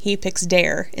loud, he picks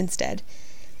Dare instead.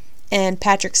 And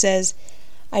Patrick says,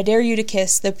 "I dare you to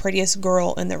kiss the prettiest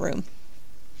girl in the room."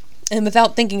 And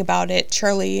without thinking about it,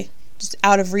 Charlie, just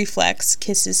out of reflex,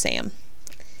 kisses Sam.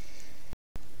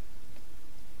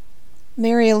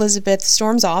 Mary Elizabeth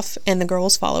storms off, and the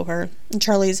girls follow her. And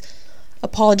Charlie's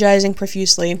apologizing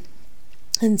profusely.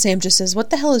 And Sam just says,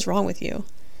 "What the hell is wrong with you?"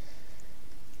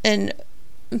 And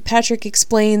Patrick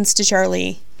explains to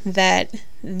Charlie that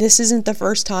this isn't the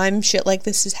first time shit like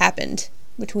this has happened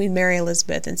between Mary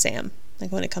Elizabeth and Sam,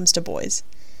 like when it comes to boys.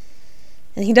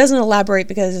 And he doesn't elaborate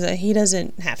because he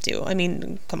doesn't have to. I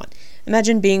mean, come on.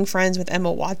 Imagine being friends with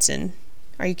Emma Watson.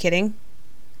 Are you kidding?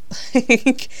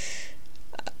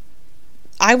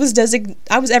 I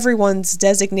was everyone's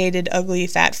designated ugly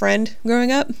fat friend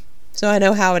growing up, so I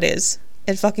know how it is.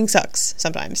 It fucking sucks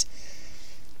sometimes.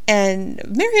 And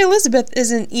Mary Elizabeth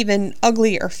isn't even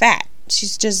ugly or fat.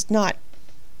 She's just not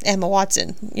Emma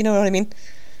Watson. You know what I mean?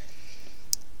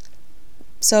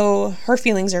 So her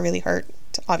feelings are really hurt,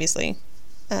 obviously.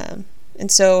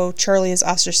 And so Charlie is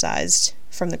ostracized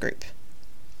from the group.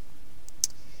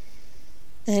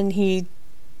 And he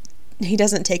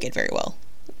doesn't take it very well.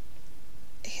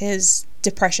 His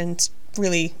depression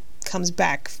really comes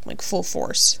back like full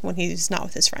force when he's not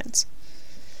with his friends.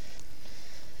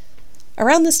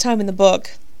 Around this time in the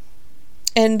book,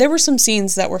 and there were some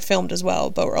scenes that were filmed as well,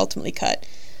 but were ultimately cut.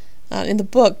 In the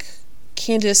book,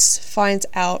 Candace finds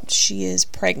out she is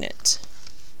pregnant.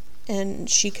 And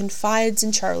she confides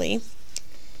in Charlie,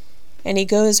 and he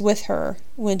goes with her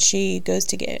when she goes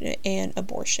to get an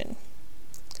abortion.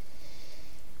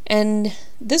 And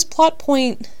this plot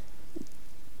point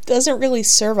doesn't really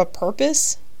serve a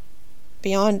purpose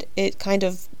beyond it kind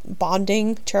of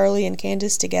bonding Charlie and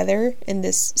Candace together in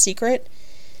this secret,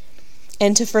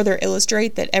 and to further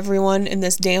illustrate that everyone in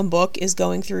this damn book is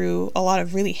going through a lot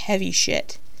of really heavy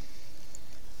shit.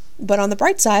 But on the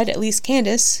bright side, at least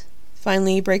Candace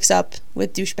finally breaks up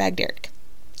with douchebag Derek.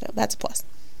 So that's a plus.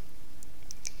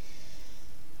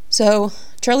 So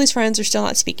Charlie's friends are still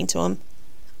not speaking to him,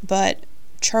 but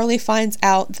Charlie finds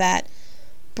out that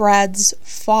Brad's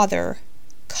father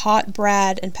caught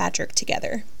Brad and Patrick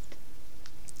together.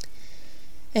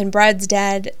 And Brad's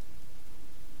dad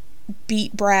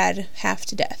beat Brad half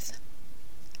to death.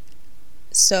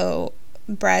 So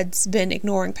Brad's been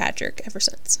ignoring Patrick ever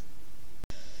since.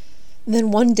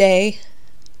 Then one day,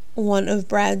 one of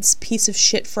Brad's piece of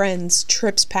shit friends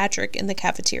trips Patrick in the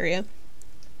cafeteria.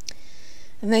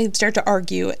 And they start to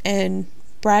argue, and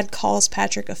Brad calls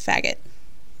Patrick a faggot.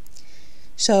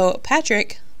 So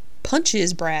Patrick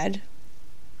punches Brad,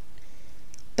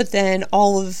 but then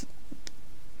all of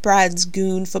Brad's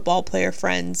goon football player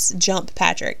friends jump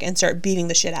Patrick and start beating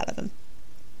the shit out of him.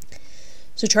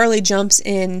 So Charlie jumps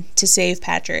in to save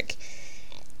Patrick,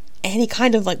 and he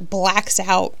kind of like blacks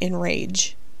out in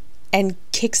rage and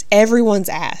kicks everyone's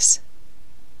ass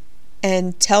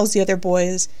and tells the other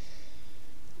boys,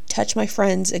 "Touch my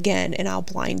friends again and I'll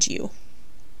blind you."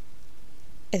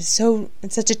 It's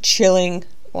such a chilling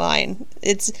line.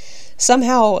 It's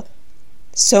somehow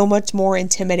so much more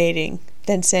intimidating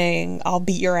than saying, "I'll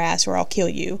beat your ass or I'll kill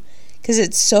you," because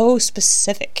it's so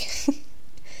specific.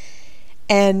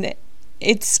 And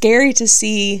it's scary to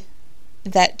see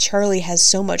that Charlie has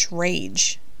so much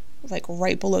rage, like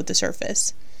right below the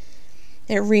surface.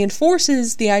 It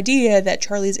reinforces the idea that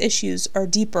Charlie's issues are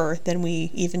deeper than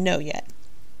we even know yet.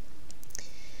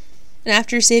 And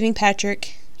after saving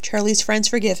Patrick, Charlie's friends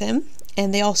forgive him,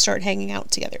 and they all start hanging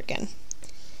out together again.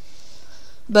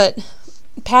 But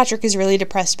Patrick is really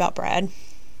depressed about Brad,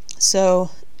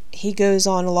 so he goes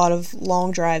on a lot of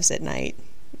long drives at night,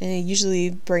 and usually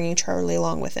bringing Charlie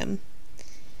along with him.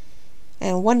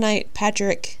 And one night,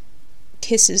 Patrick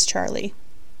kisses Charlie.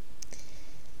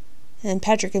 And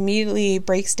Patrick immediately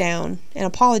breaks down and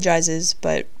apologizes,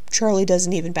 but Charlie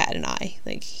doesn't even bat an eye.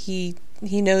 Like, he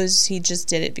knows he just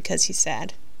did it because he's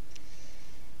sad.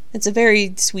 It's a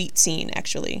very sweet scene,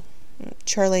 actually.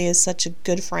 Charlie is such a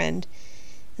good friend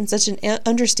and such an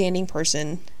understanding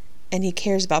person, and he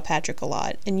cares about Patrick a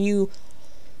lot. And you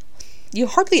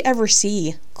hardly ever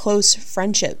see close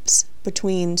friendships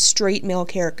between straight male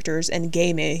characters and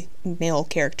gay male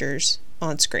characters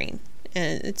on screen.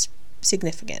 And it's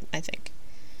significant, I think.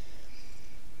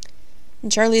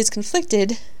 And Charlie is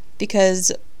conflicted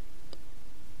because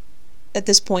at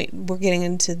this point we're getting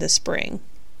into the spring.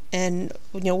 And,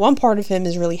 one part of him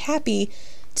is really happy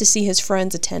to see his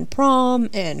friends attend prom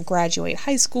and graduate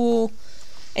high school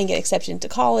and get accepted into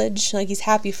college. Like, he's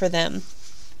happy for them.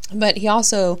 But he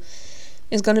also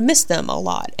is going to miss them a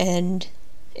lot and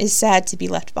is sad to be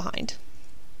left behind.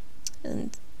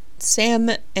 And Sam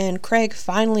and Craig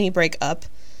finally break up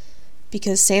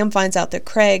because Sam finds out that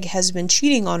Craig has been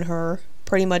cheating on her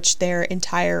pretty much their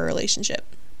entire relationship.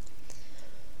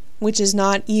 Which is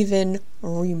not even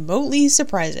remotely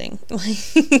surprising.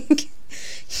 Like,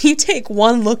 you take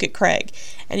one look at Craig,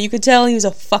 and you could tell he was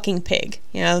a fucking pig.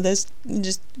 You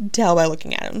just tell by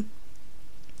looking at him.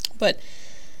 But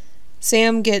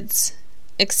Sam gets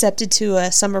accepted to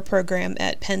a summer program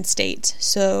at Penn State,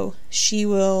 so she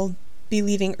will be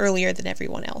leaving earlier than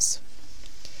everyone else.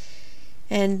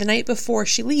 And the night before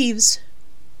she leaves,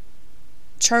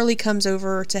 Charlie comes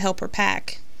over to help her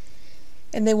pack.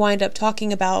 And they wind up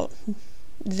talking about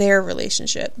their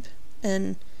relationship.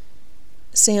 And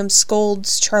Sam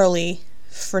scolds Charlie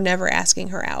for never asking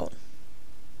her out.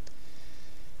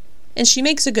 And she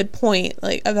makes a good point,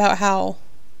 about how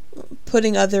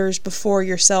putting others before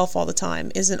yourself all the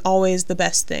time isn't always the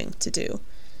best thing to do.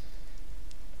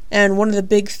 And one of the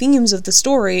big themes of the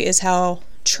story is how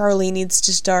Charlie needs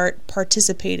to start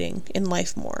participating in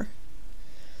life more.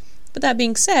 But that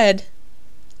being said,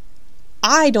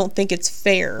 I don't think it's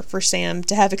fair for Sam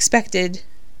to have expected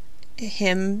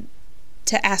him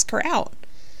to ask her out.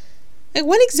 Like,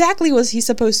 when exactly was he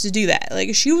supposed to do that?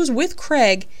 Like, she was with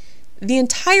Craig the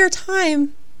entire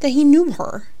time that he knew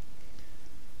her.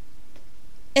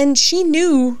 And she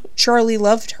knew Charlie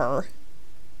loved her,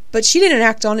 but she didn't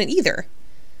act on it either.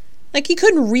 Like, he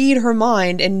couldn't read her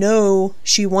mind and know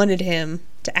she wanted him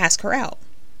to ask her out.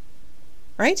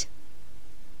 Right?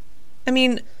 I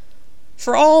mean,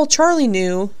 for all Charlie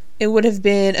knew, it would have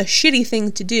been a shitty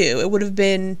thing to do. It would have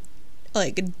been,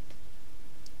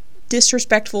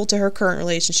 disrespectful to her current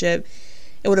relationship.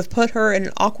 It would have put her in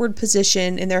an awkward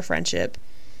position in their friendship.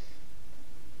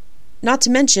 Not to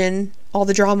mention all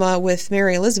the drama with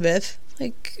Mary Elizabeth.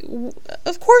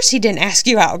 Of course he didn't ask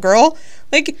you out, girl.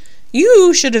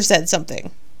 You should have said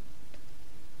something.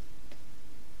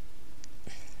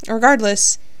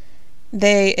 Regardless,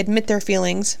 they admit their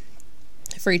feelings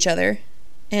for each other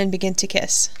and begin to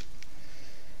kiss.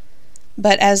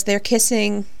 But as their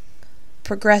kissing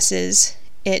progresses,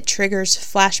 it triggers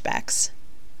flashbacks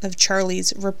of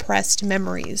Charlie's repressed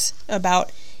memories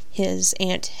about his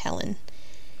Aunt Helen.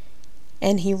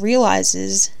 And he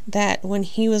realizes that when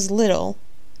he was little,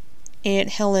 Aunt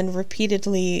Helen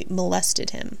repeatedly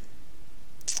molested him.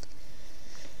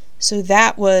 So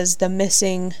that was the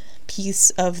missing piece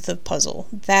of the puzzle.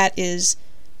 That is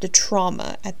the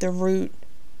trauma at the root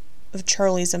of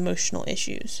Charlie's emotional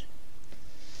issues.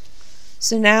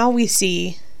 So now we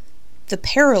see the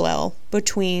parallel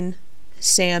between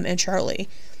Sam and Charlie.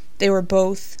 They were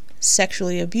both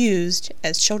sexually abused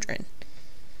as children.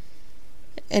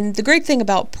 And the great thing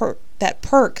about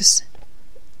Perks,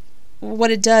 what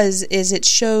it does is it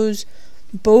shows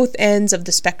both ends of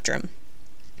the spectrum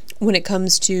when it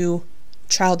comes to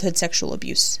childhood sexual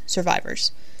abuse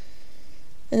survivors.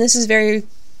 And this is a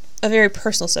very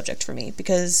personal subject for me,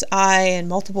 because I and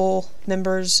multiple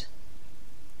members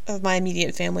of my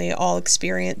immediate family all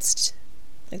experienced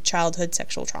childhood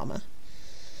sexual trauma.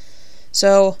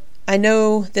 So I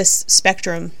know this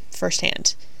spectrum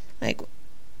firsthand.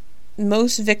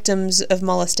 Most victims of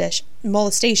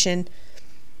molestation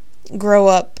grow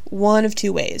up one of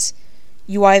two ways.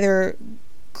 You either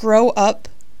grow up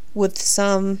with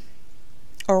some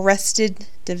arrested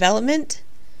development,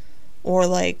 or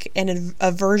an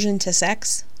aversion to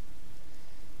sex,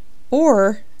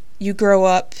 or you grow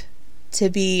up to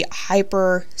be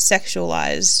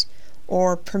hyper-sexualized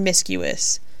or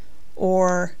promiscuous,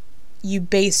 or you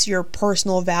base your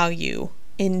personal value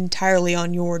entirely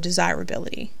on your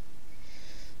desirability.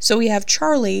 So we have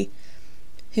Charlie,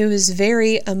 who is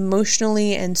very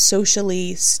emotionally and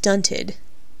socially stunted.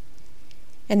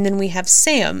 And then we have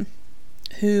Sam,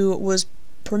 who was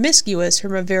promiscuous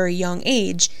from a very young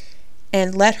age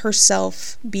and let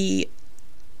herself be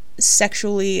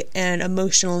sexually and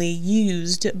emotionally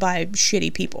used by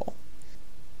shitty people.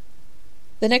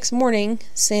 The next morning,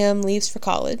 Sam leaves for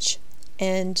college,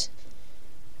 and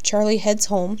Charlie heads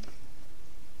home,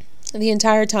 the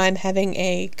entire time having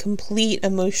a complete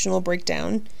emotional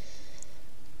breakdown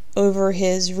over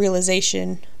his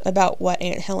realization about what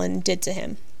Aunt Helen did to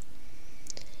him.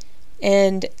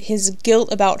 And his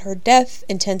guilt about her death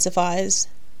intensifies,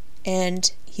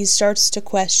 and he starts to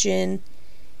question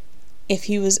if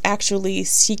he was actually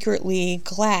secretly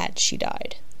glad she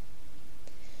died.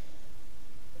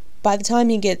 By the time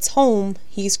he gets home,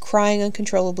 he's crying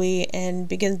uncontrollably and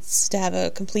begins to have a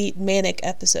complete manic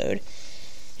episode.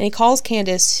 And he calls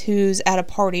Candace, who's at a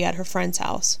party at her friend's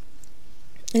house.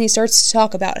 And he starts to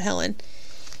talk about Helen.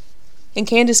 And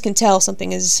Candace can tell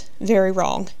something is very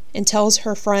wrong, and tells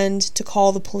her friend to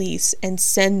call the police and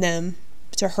send them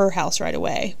to her house right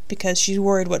away, because she's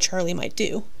worried what Charlie might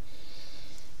do.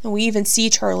 And we even see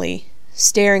Charlie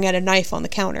staring at a knife on the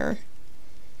counter,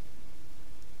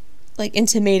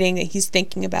 intimating that he's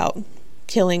thinking about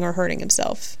killing or hurting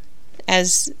himself,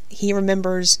 as he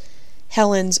remembers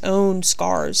Helen's own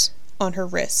scars on her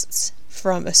wrists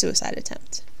from a suicide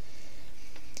attempt.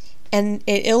 And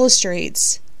it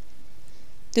illustrates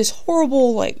this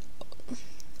horrible,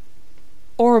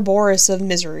 Ouroboros of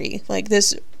misery,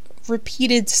 this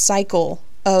repeated cycle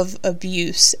of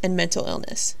abuse and mental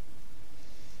illness.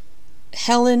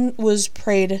 Helen was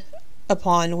preyed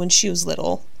upon when she was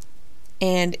little,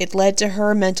 and it led to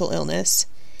her mental illness,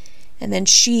 and then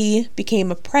she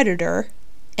became a predator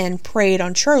and preyed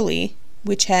on Charlie,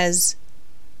 which has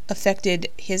affected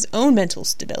his own mental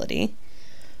stability.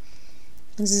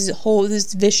 This is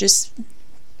this vicious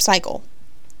cycle.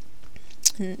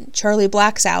 And Charlie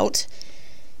blacks out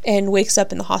and wakes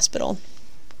up in the hospital.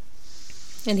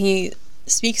 And he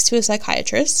speaks to a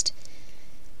psychiatrist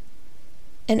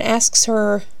and asks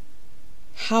her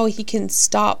how he can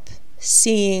stop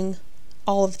seeing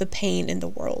all of the pain in the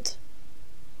world.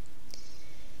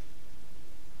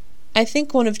 I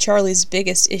think one of Charlie's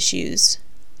biggest issues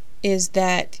is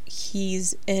that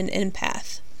he's an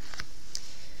empath.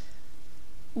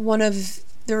 One of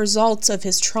the results of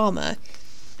his trauma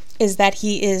is that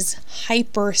he is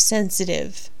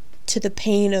hypersensitive to the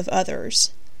pain of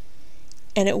others,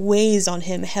 and it weighs on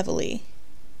him heavily.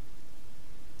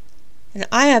 And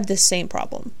I have this same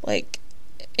problem.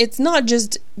 It's not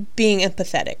just being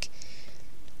empathetic.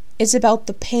 It's about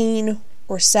the pain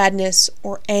or sadness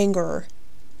or anger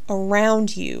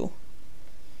around you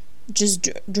just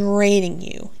draining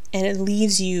you, and it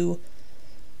leaves you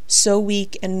so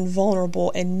weak and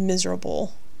vulnerable and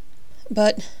miserable.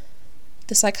 But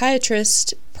the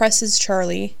psychiatrist presses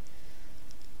Charlie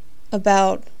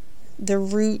about the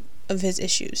root of his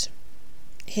issues,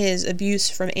 his abuse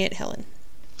from Aunt Helen.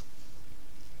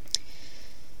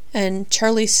 And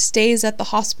Charlie stays at the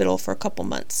hospital for a couple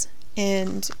months,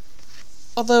 and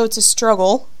although it's a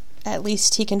struggle, at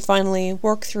least he can finally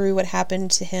work through what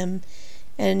happened to him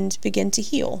and begin to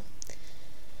heal.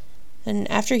 And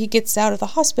after he gets out of the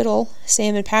hospital,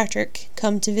 Sam and Patrick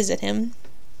come to visit him.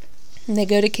 And they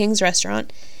go to King's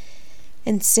Restaurant,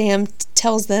 and Sam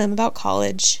tells them about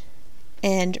college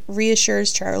and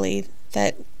reassures Charlie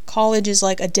that college is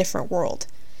like a different world,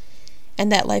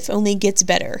 and that life only gets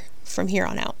better from here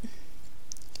on out.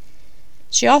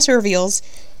 She also reveals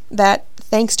that,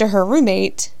 thanks to her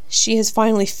roommate, she has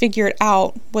finally figured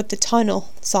out what the tunnel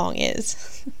song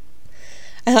is.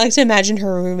 I like to imagine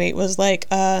her roommate was like,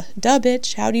 duh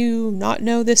bitch, how do you not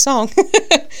know this song?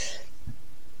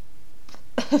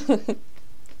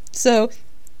 So,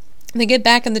 they get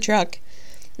back in the truck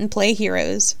and play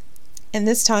Heroes. And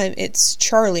this time it's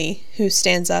Charlie who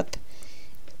stands up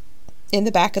in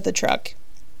the back of the truck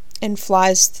and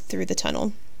flies through the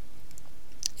tunnel.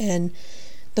 And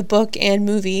the book and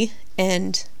movie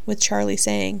end with Charlie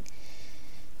saying,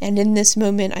 "And in this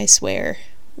moment I swear,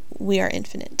 we are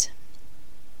infinite."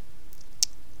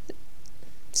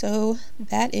 So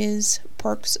that is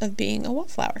Perks of Being a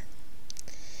Wallflower.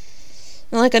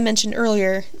 And like I mentioned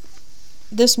earlier,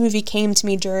 this movie came to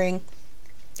me during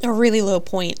a really low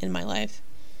point in my life.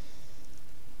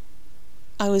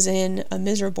 I was in a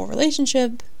miserable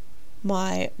relationship.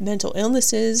 My mental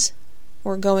illnesses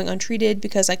were going untreated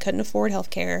because I couldn't afford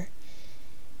healthcare.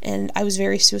 And I was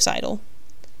very suicidal.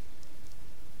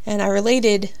 And I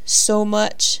related so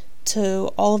much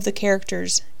to all of the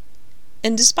characters.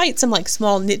 And despite some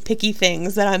small nitpicky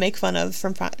things that I make fun of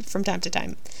from time to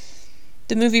time,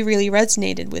 the movie really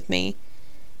resonated with me,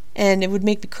 and it would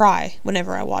make me cry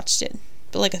whenever I watched it,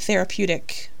 but like a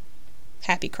therapeutic,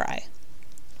 happy cry.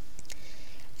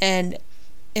 And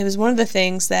it was one of the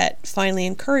things that finally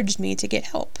encouraged me to get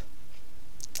help.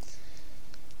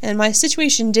 And my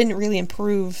situation didn't really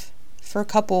improve for a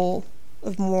couple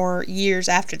of more years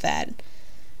after that.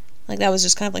 That was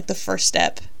just kind of the first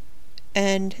step.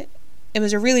 And it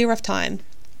was a really rough time,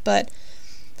 but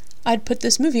I'd put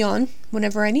this movie on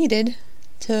whenever I needed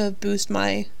to boost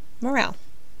my morale.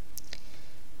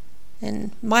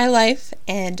 And my life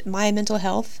and my mental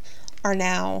health are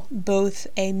now both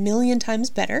a million times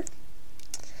better,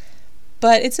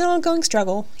 but it's an ongoing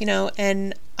struggle,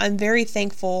 and I'm very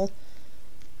thankful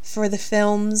for the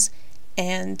films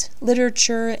and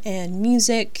literature and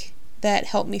music that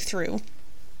help me through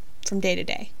from day to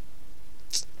day.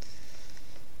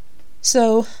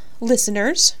 So,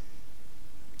 listeners,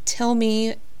 tell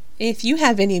me if you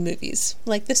have any movies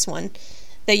like this one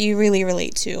that you really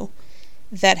relate to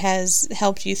that has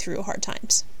helped you through hard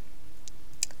times.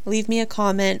 Leave me a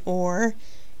comment, or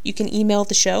you can email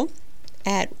the show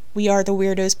at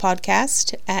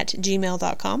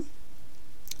wearetheweirdospodcast@gmail.com,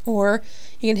 or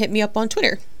you can hit me up on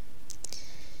Twitter.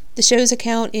 The show's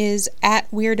account is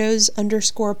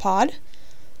 @weirdos_pod,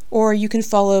 or you can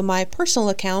follow my personal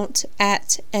account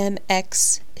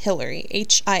 @mxhillary,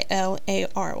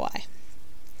 HILARY.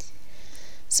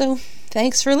 So,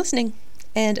 thanks for listening,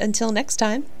 and until next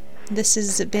time, this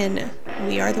has been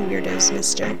We Are the Weirdos,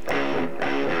 Mister.